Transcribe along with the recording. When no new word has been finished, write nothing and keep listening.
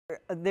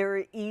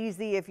They're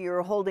easy if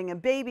you're holding a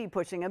baby,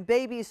 pushing a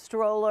baby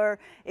stroller,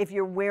 if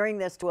you're wearing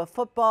this to a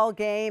football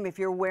game, if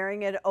you're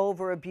wearing it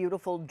over a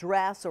beautiful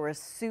dress or a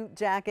suit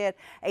jacket.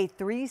 A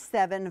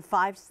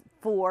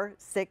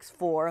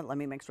 375464. Let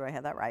me make sure I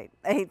have that right.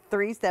 A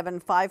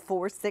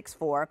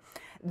 375464.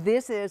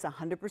 This is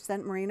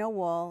 100% merino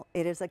wool.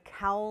 It is a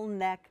cowl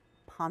neck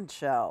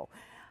poncho.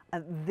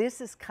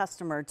 This is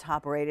customer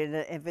top rated.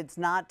 If it's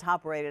not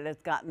top rated,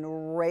 it's gotten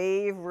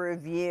rave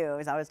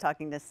reviews. I was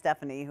talking to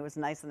Stephanie, who was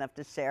nice enough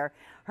to share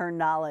her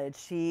knowledge.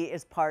 She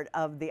is part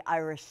of the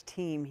Irish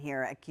team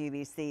here at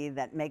QVC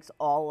that makes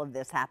all of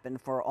this happen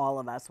for all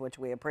of us, which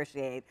we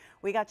appreciate.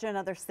 We got you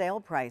another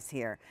sale price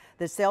here.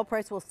 The sale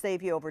price will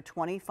save you over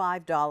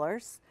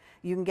 $25.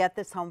 You can get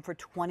this home for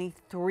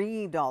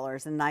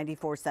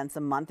 $23.94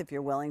 a month if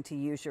you're willing to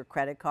use your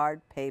credit card,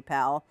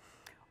 PayPal,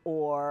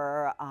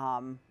 or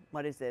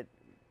what is it?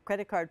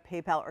 Credit card,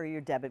 PayPal, or your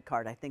debit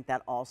card. I think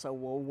that also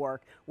will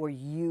work, where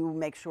you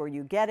make sure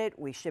you get it.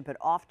 We ship it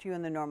off to you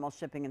in the normal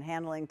shipping and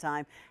handling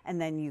time,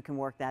 and then you can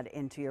work that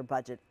into your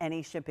budget.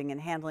 Any shipping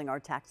and handling or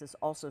taxes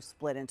also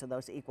split into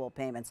those equal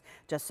payments,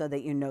 just so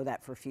that you know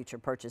that for future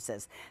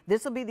purchases.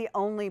 This will be the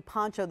only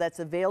poncho that's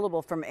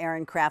available from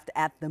Aran Craft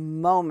at the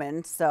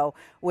moment. So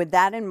with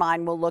that in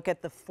mind, we'll look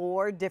at the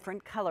 4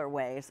 different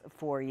colorways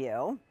for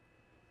you.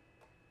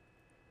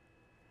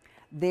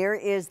 There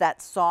is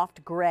that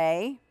soft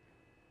gray.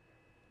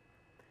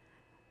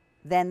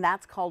 Then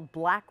that's called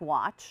Black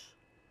Watch.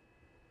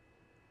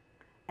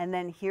 And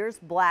then here's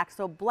black.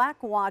 So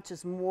Black Watch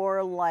is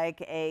more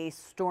like a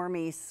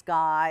stormy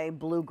sky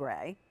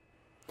blue-gray.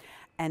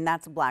 And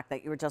that's black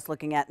that you were just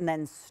looking at. And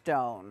then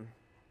stone.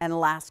 And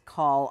last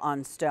call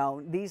on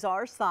stone. These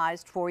are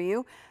sized for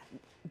you.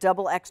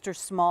 Double extra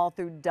small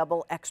through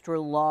double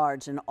extra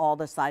large, and all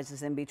the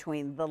sizes in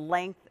between. The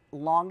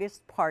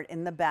longest part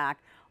in the back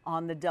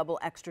on the double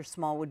extra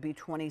small would be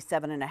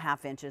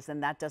 27.5 inches,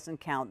 and that doesn't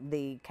count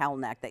the cowl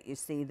neck that you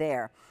see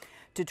there,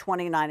 to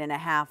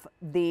 29.5.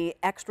 The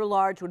extra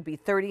large would be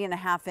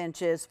 30.5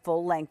 inches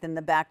full length in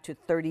the back to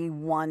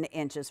 31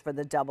 inches for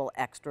the double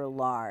extra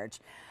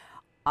large.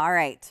 All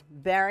right,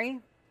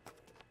 Barry.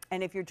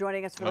 And if you're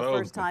joining us for the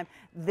first time,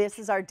 this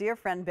is our dear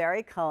friend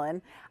Barry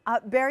Cullen.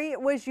 Barry, it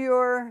was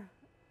your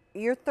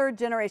 3rd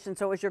generation,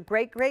 so it was your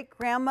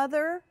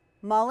great-great-grandmother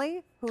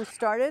Molly who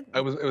started?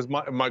 It was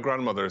my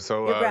grandmother.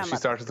 So she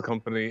started the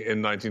company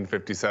in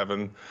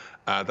 1957.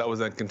 That was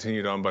then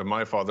continued on by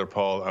my father,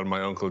 Paul, and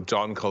my uncle,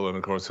 John Cullen,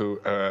 of course,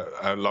 who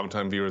are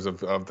longtime viewers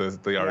of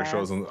the Irish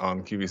shows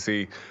on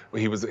QVC.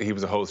 He was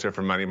a host here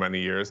for many,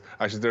 many years.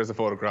 Actually, there's a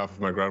photograph of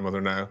my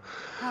grandmother now.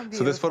 How beautiful.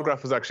 So this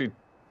photograph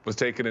was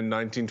taken in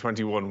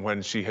 1921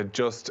 when she had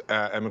just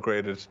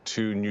emigrated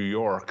to New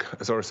York.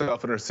 So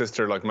herself and her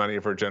sister, like many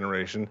of her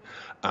generation,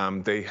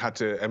 they had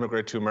to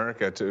emigrate to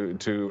America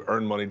to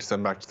earn money to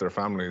send back to their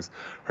families.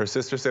 Her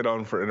sister stayed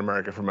on in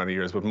America for many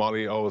years, but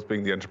Molly, always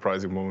being the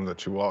enterprising woman that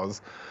she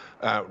was,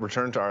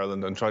 returned to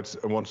Ireland and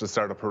wanted to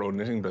start up her own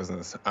knitting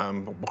business.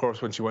 Of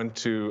course, when she went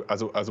to,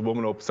 as a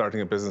woman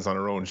starting a business on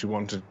her own, she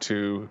wanted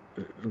to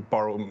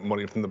borrow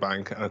money from the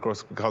bank. And of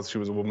course, because she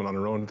was a woman on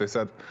her own, they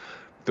said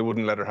they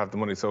wouldn't let her have the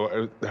money.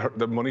 So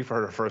the money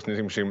for her first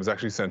knitting machine was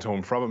actually sent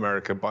home from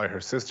America by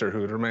her sister, who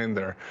had remained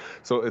there.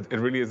 So it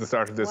really is the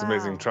start of this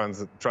amazing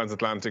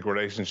transatlantic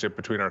relationship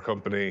between our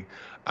company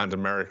and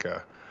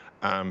America.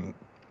 And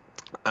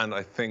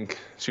I think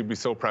she'd be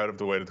so proud of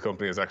the way that the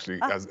company has actually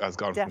has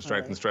gone from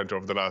strength to strength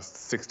over the last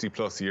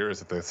 60+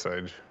 years at this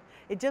stage.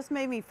 It just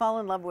made me fall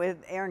in love with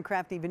Aran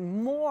Craft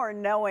even more,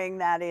 knowing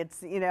that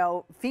it's, you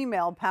know,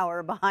 female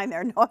power behind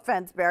there. No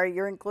offense, Barry,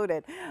 you're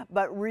included.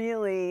 But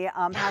really,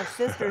 how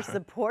sisters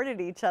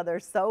supported each other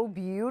so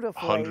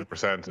beautifully.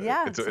 100%.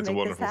 Yeah, it's a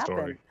wonderful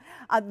story.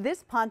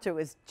 This poncho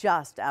is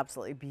just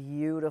absolutely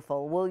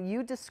beautiful. Will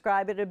you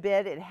describe it a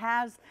bit? It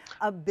has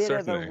a bit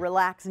of a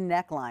relaxed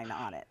neckline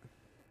on it.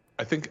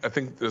 I think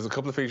there's a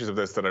couple of features of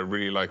this that I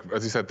really like.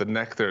 As you said, the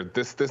neck there,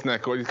 this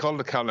neck, what you call it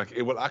a cowl neck,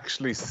 it will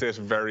actually sit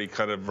very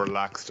kind of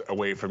relaxed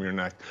away from your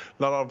neck.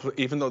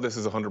 Even though this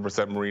is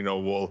 100% merino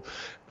wool,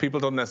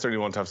 people don't necessarily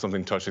want to have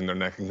something touching their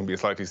neck and can be a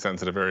slightly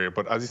sensitive area.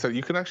 But as you said,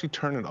 you can actually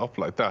turn it up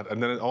like that,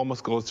 and then it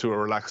almost goes to a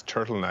relaxed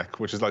turtleneck,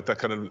 which is like that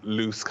kind of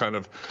loose kind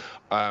of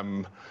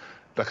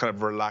that kind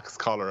of relaxed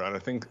collar, and I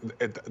think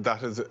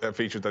that is a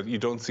feature that you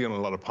don't see on a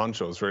lot of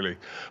ponchos, really.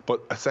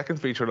 But a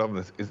second feature of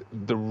this is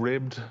the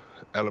ribbed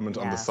element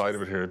on the side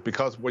of it here,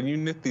 because when you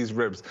knit these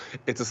ribs,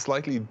 it's a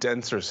slightly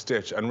denser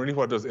stitch, and really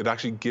what it does, it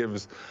actually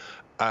gives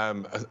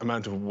an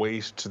amount of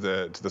weight to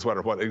the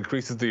sweater. What it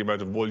increases the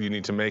amount of wool you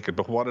need to make it,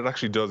 but what it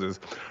actually does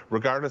is,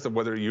 regardless of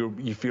whether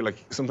you feel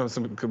like, sometimes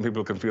some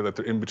people can feel that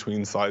they're in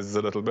between sizes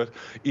a little bit,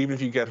 even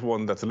if you get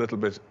one that's a little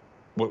bit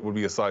what would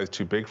be a size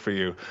too big for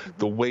you,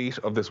 the weight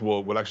of this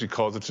wool will actually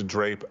cause it to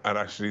drape and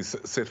actually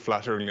sit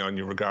flatteringly on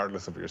you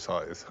regardless of your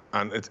size.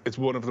 And it's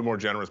one of the more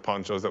generous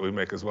ponchos that we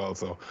make as well.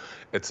 So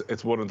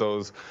it's one of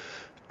those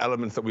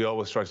elements that we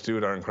always try to do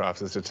at Aran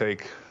Craft, is to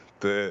take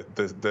the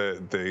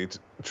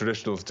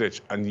traditional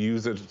stitch and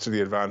use it to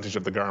the advantage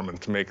of the garment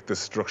to make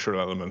this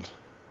structural element.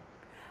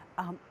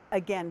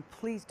 Again,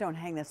 please don't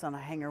hang this on a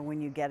hanger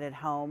when you get it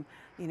home.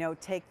 You know,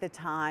 take the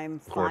time,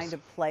 course. find a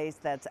place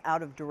that's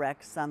out of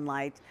direct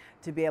sunlight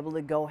to be able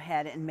to go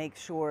ahead and make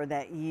sure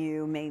that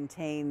you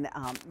maintain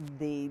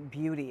the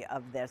beauty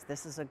of this.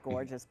 This is a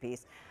gorgeous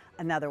piece.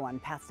 Another one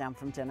passed down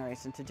from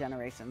generation to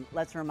generation.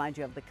 Let's remind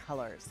you of the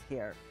colors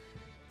here.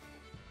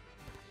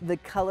 The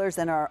colors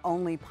in our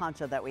only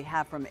poncho that we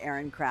have from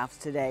Aran Crafts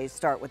today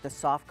start with the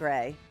soft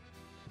gray.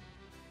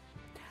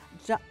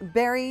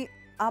 Barry,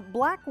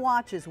 black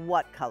watch is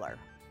what color?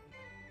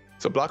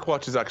 So black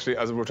watch is actually,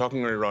 as we were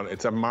talking earlier on,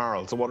 it's a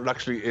marl. So what it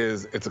actually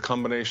is, it's a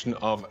combination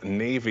of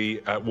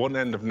navy, one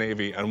end of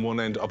navy and one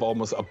end of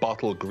almost a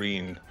bottle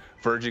green,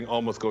 verging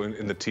almost going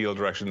in the teal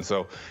direction.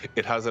 So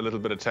it has a little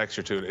bit of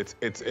texture to it.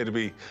 It'll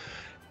be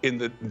in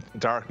the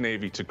dark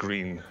navy to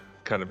green,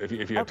 kind of, if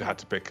you had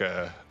to pick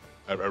a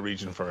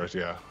region for it,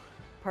 yeah.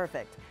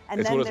 Perfect. And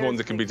it's then one of those ones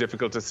that can be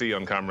difficult to see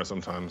on camera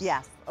sometimes.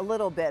 Yes, a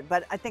little bit,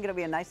 but I think it'll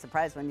be a nice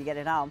surprise when you get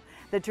it home.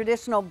 The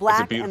traditional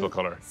black it's a beautiful and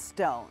color.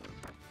 Stone.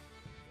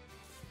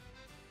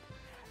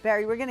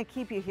 Barry, we're going to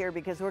keep you here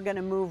because we're going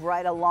to move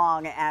right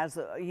along as,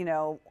 you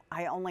know,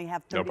 I only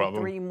have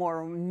 33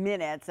 more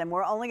minutes, and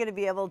we're only going to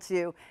be able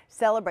to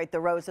celebrate the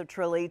Rose of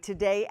Tralee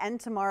today and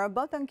tomorrow,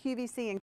 both on QVC and